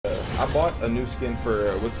I bought a new skin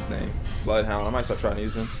for what's his name, Bloodhound. I might start trying to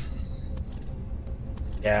use him.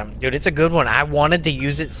 Yeah, dude, it's a good one. I wanted to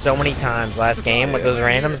use it so many times last game with those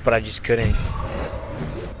randoms, but I just couldn't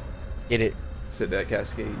get it. Said that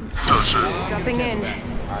cascade. Dropping in.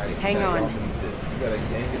 Right, Hang on. You got a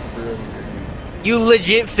Genghis grill. You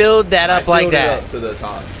legit filled that up like that. It up to the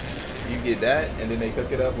top. You get that, and then they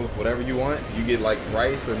cook it up with whatever you want. You get like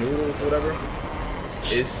rice or noodles or whatever.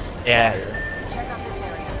 It's fire. Let's check out this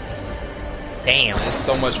area. Damn. It's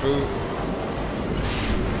so much food.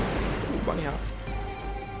 Ooh, bunny hop.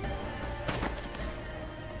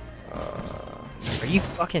 Are you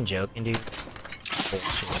fucking joking, dude?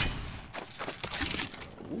 Bullshit.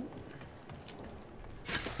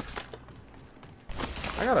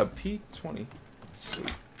 I got a P20.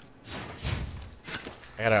 Sweet.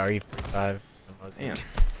 I got an RE45. Damn.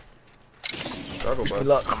 Struggle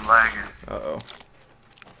bus. I'm lagging. Uh-oh.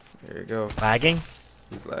 There you go. Lagging?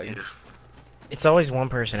 He's lagging. Yeah. It's always one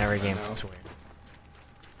person every game, I swear.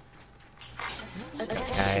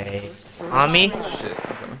 Okay. On me? Shit,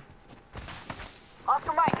 I'm coming.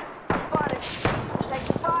 Oscar Mike, spotted.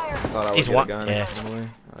 Taking fire. Thought I would He's get a one- gun. yeah. Anyway,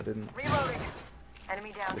 I didn't. Reloading.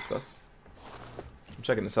 Enemy down. Good stuff. I'm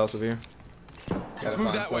checking this house over here. Gotta Move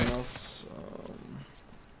find that way. something else.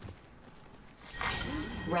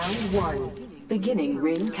 Round 1. Beginning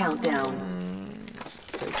ring countdown.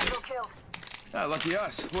 Take it. Kill killed. Ah, lucky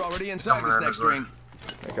us. We're already inside this next ring.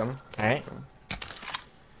 They coming? Alright.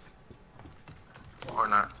 Or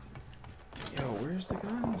not. Yo, where's the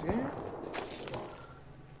guns? Yeah.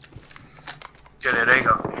 Yeah, there they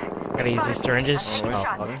go. Gotta use these syringes. Oh, wait. Oh,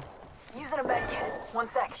 fuck. Using a med kit. 1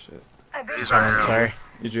 sec. Shit. He's Sorry, right sorry. here.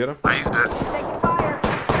 Did you hit him? Are you good? Taking fire.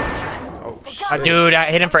 Oh, shit. Dude,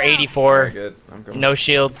 I hit him for 84. Very good. I'm coming. No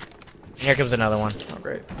shield. And here comes another one. Oh,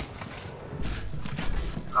 great.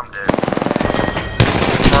 I'm dead.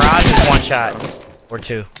 Mirage is one shot. Or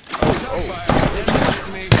two.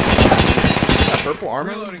 That purple armor?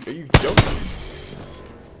 Reloading. Are you joking?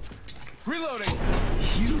 Reloading.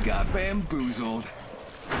 You got bamboozled.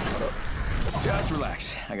 Just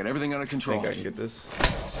relax. I got everything under I control. think I can get this.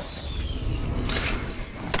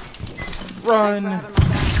 Run!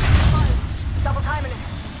 Double timing it.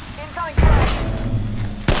 Incoming fire.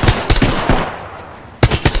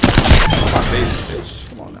 My face, bitch.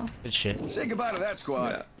 Come on now. Good shit. Say goodbye to that squad.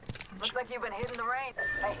 Yeah. Looks like you've been hitting the rain.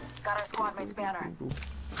 Hey, got our squad mate's banner. I'm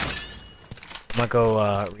gonna go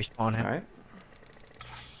respawn him. Alright.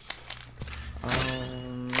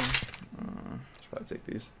 Should probably take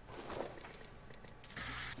these.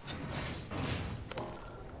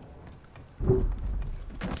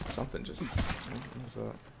 Something just. What's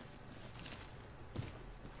up?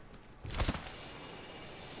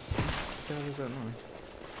 What the hell is that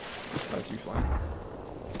noise? That's you flying.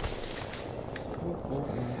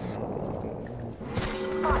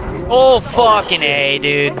 Oh, fucking A,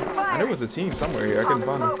 dude. I knew it was a team somewhere here. I couldn't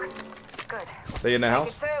find them. Good. They in the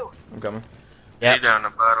house? Take it too. I'm coming. Yep. He down the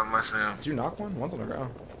bottom, I see him. Did you knock one? One's on the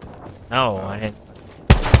ground. No, I didn't.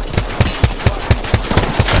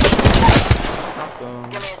 Knocked them.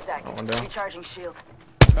 Give me a sec. One down. Recharging shield.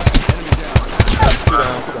 Enemy down. Two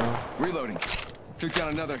down, two down. Reloading. Took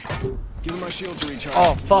down another. Give him my shield to recharge.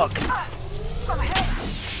 Oh, fuck. I'm ahead.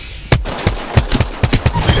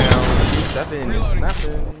 Down. Seven is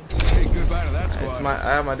snapping. Say goodbye to that It's squad.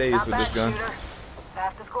 I have my days Not with bad, this gun. shooter.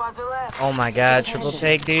 Half the squads are left. Oh my god, triple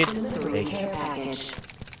take, dude. Delivering care package.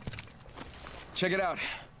 Check it out.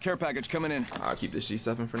 Care package coming in. I'll keep this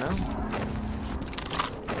G7 for now.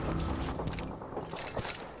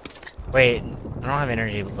 Wait, I don't have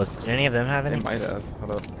energy bullets. Do any of them have They any? might have.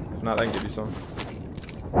 Hold up. If not, I can give you some.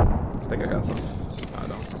 I think I got some. No, I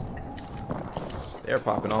don't. They're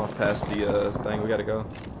popping off past the thing. We gotta go.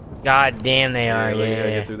 God damn, they are. we Yeah, gotta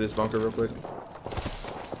yeah. get through this bunker real quick.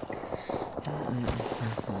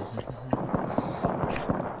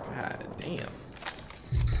 God damn.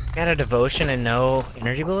 Got a devotion and no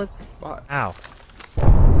energy bullets? Fuck. Ow.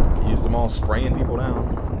 Use them all spraying people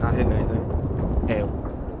down. Not hitting anything. Okay.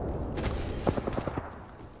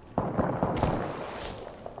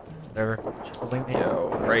 Whatever. Just holding me.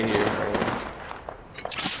 Yo, right here. Right here.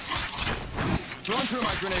 Throwing through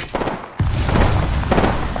my grenade.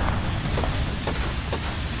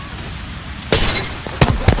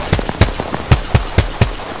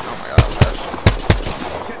 Oh my god,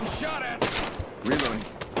 that's Getting shot at. Reloading.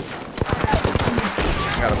 I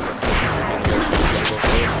gotta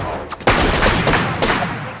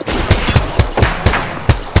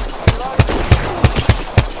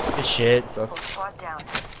Good shit. stuff. Squad down.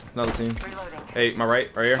 It's another team. Reloading. Hey, my right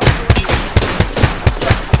here.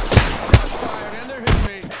 Fired and they're hitting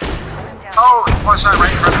me. I'm down. Oh, he's one shot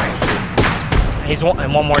right in front of me. He's one,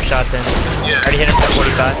 and one more shot's in. Yeah. Already hit him for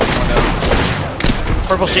 45.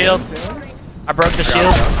 Purple shield. I broke the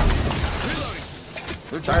shield.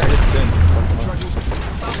 They're Tired trying of hitting sins.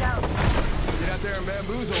 get out there and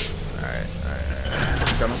bamboozle. Alright.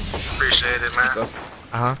 Coming. Appreciate it, man. So,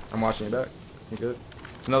 Uh-huh. I'm watching you back. You good?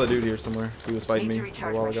 There's another dude here somewhere. He was fighting Need me to a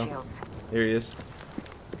recharge while my ago. shields. Here he is.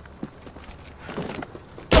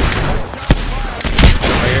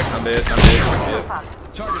 Right here. I'm dead.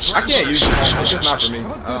 Target I can't use it. It's just not for me. How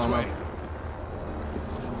I about don't this know. way?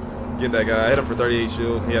 Get that guy. I hit him for 38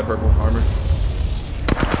 shield. He had purple armor.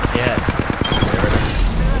 Yeah.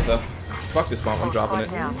 So, fuck this bomb. I'm dropping it.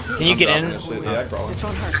 Can you get in? Yeah, I crawl in.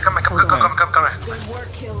 Come.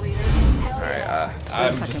 Alright,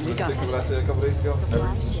 I'm just gonna stick to what I said a couple days ago.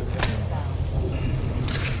 Never use this shit again.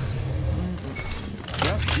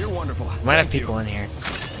 Yep, you're wonderful. Might have people in here.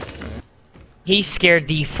 He scared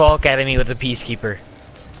the fuck out of me with the Peacekeeper.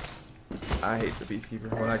 I hate the Peacekeeper.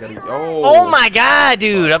 When I gotta. Oh my god,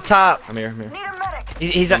 dude! Up top. I'm here. Need a medic.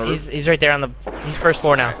 He's right there on the. He's first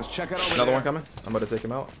floor now. Let's check out over Another there. one coming. I'm about to take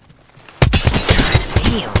him out.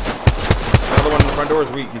 Damn. Another one in the front door is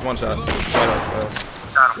weak. He's one shot.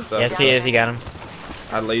 Yes, he is. He got him.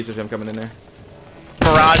 I lasered him coming in there.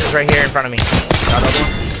 Mirage is right here in front of me. Got another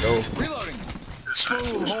one. Go. Reloading.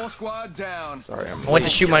 Boom, whole squad down. Sorry, I'm. I went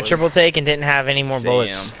to shoot my triple take and didn't have any more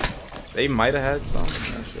bullets. Damn. They might have had some. I'm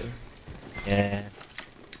not sure. Yeah.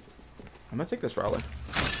 I'm gonna take this prowler.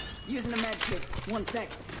 Using a med kit. 1 sec.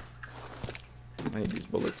 I need these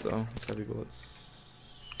bullets though. It's heavy bullets.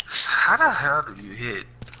 How the hell do you hit?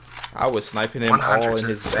 I was sniping him 100 all in to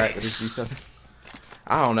his the back with his face. D7.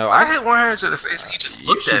 I don't know. I hit 100 to the face. He just You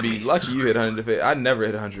looked should at be me. lucky you hit 100 to face. I never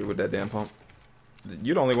hit 100 with that damn pump.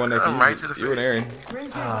 You're the only one that can Right use to it. the You and face. Aaron.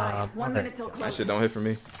 Rings Ah, inside. 1 mother. minute till That close. shit don't hit for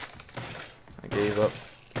me. I gave up.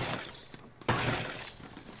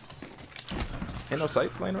 Ain't no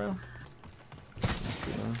sights laying around? Let's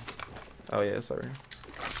see, oh yeah, sorry. I'm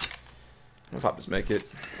gonna pop this med kit.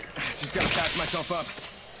 Just gotta patch myself up.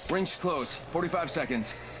 Rings close. 45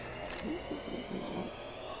 seconds.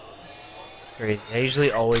 Crazy. I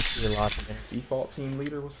usually always see lots of Default team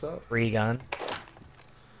leader, what's up? free gun.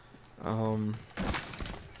 I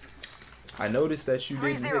noticed that you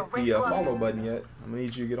didn't hit the follow button yet. I'm gonna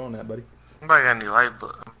need you to get on that, buddy. Nobody got any light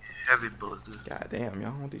bullets. Heavy bullets, dude. God damn,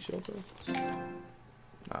 y'all want these shield cells?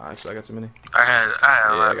 Nah, actually, I got too many. I had Yeah,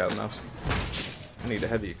 I like, got enough. I need a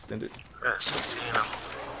heavy extended. 16 of them.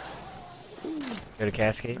 Go to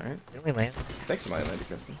Cascade. Alright. Didn't we land? Thanks, somebody landed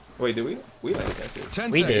cascade. Wait, did we? We landed cascade.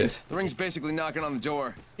 10 We seconds. did. The ring's basically knocking on the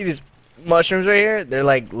door. See these mushrooms right here? They're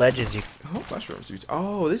like ledges. You. Oh, mushrooms.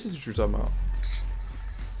 Oh, this is what you're talking about.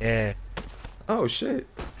 Yeah. Oh, shit.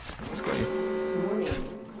 Let's go. Warning.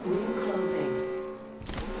 Room closing.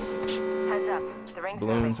 Heads up. The ring's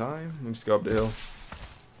Balloon moving. time. Let me just go up the hill.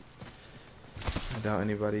 I doubt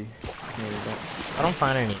anybody. No, we don't. I don't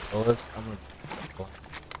find any bullets. I'm gonna.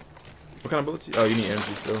 What kind of bullets? Oh, you need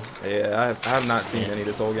energy still. Yeah, I have not seen any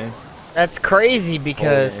this whole game. That's crazy Whole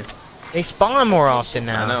because game. they spawn more often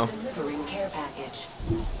now. I know. Delivering care package.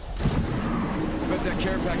 Bet that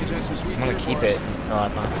care package has some sweet I'm gonna gear keep for us. it. Oh, I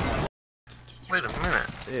found. Wait a minute.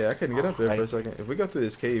 Yeah, I couldn't get up there for a second. If we go through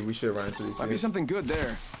this cave, we should run into these Might be guys. something good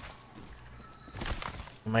there.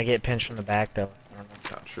 I might get pinched from the back though. I don't know.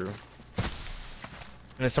 Not true.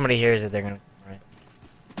 And if somebody hears it, they're gonna. Right.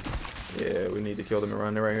 Yeah, we need to kill them and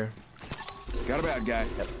run. They're right here. Got a bad guy.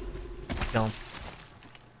 Kill 'em.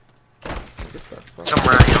 Get the fuck. Come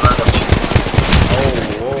around your left. Oh,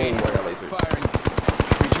 whoa, I got lasered. Firing.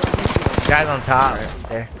 Recharging shield. Guys on top. Alright.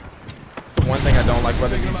 There. It's the one thing I don't like about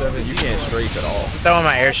the D7. You can't strafe at all. Throwing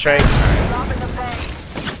my airstrike. Dropping the bay.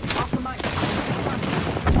 Off the mic.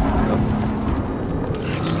 So,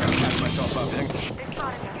 Just gotta patch myself up.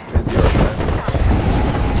 say zero for that.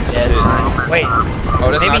 Yeah. Wait. Oh,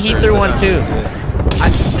 that's Maybe not he sure. threw That's one not too. sure.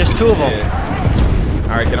 There's two of them. Yeah.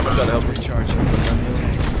 Alright, can I try to help her? Recharge.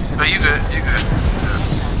 No, you good. You good.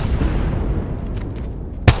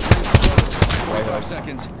 45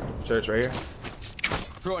 seconds. Church right here.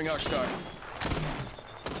 Throwing Arc Star.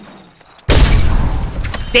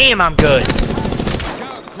 Damn, I'm good.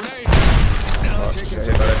 Out. Grenade. Now Oh, taking got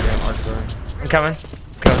hit by that damn arc star. I'm coming.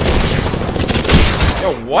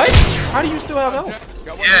 Yo, what? How do you still have health?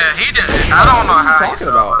 Got one Yeah, he did. I don't know What are how you he talking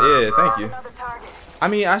about? Yeah, thank you. Another target. I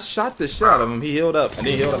mean, I shot the shit out of him. He healed up, and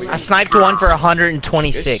he healed up again. I sniped one for Good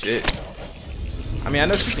 126. shit. I mean, I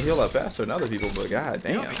know she can heal up faster than other people, but god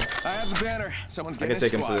damn. I have the banner. Someone's I getting can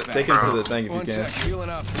take him his to squad the back. thing if you 1 can. sec. Healing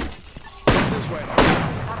up. This way.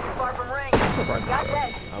 Not too far from ring. Got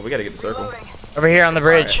dead. We gotta get the circle. Reloading. Over here on the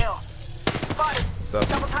bridge. Kill. Spotted. So,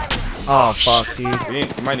 Double timing. Oh fuck, dude.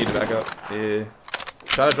 You might need to back up. Yeah.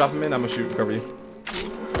 Try to drop him in. I'm gonna shoot cover you.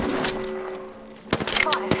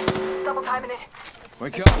 Spotted. Double timing it.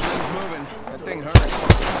 Wake up, things moving. That thing hurt.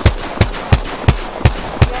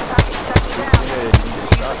 Yeah, target's touching down. Yeah, you can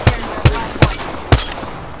get shot.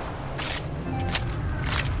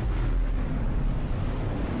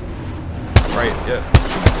 Right. Yeah.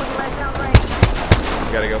 Right down range.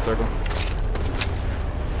 You gotta go circle.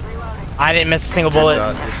 Reloading. I didn't miss a single Good bullet.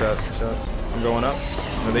 shot. Good shots. Good shots. I'm going up.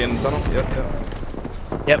 Are they in the tunnel? Yep. Yep.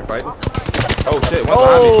 Yep. They're fighting. Oh shit! One's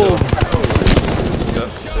behind me still. Yep.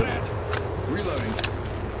 Shit. Reloading.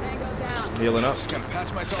 Healing up. Just gotta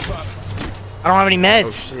patch myself up. I don't have any meds.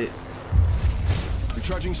 Oh shit.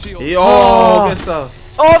 Recharging shield. Oh, good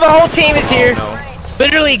stuff. Oh, the whole team is here. No.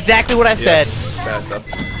 Literally exactly what I Yeah. said. Bad stuff.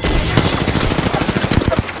 They're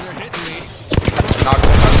hitting me. Knock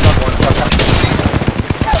one.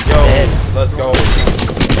 Yo, Dead. let's go.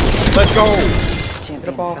 Let's go. Champion Get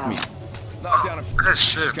up off me. Knock down a Good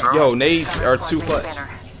shit, bro. Yo, nades are too Squad clutch. mate's banner.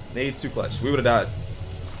 Nades too clutch. We would have died.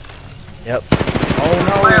 Yep. Oh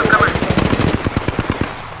no. Players coming.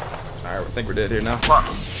 Alright, I think we're dead here now. Fuck.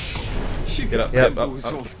 Get up. Yep. Yep, up, up. I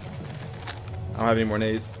don't have any more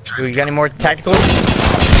nades. Do we got any more tacticals? No,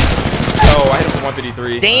 I hit him for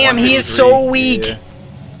 153. Damn, he is 153. so weak. Yeah.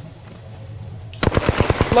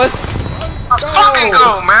 Let's Let's fucking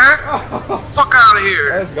go, man. Fuck out of here.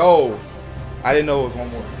 Let's go. I didn't know it was one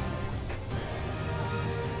more.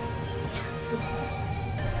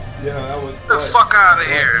 Yeah, that was Get the fuck out of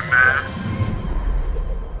here, man.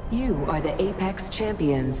 You are the Apex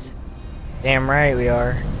champions. Damn right we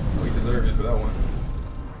are. We deserved it for that one.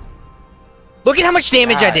 Look at how much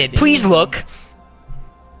damage I God did. damn. Please look.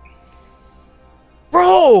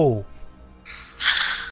 Bro!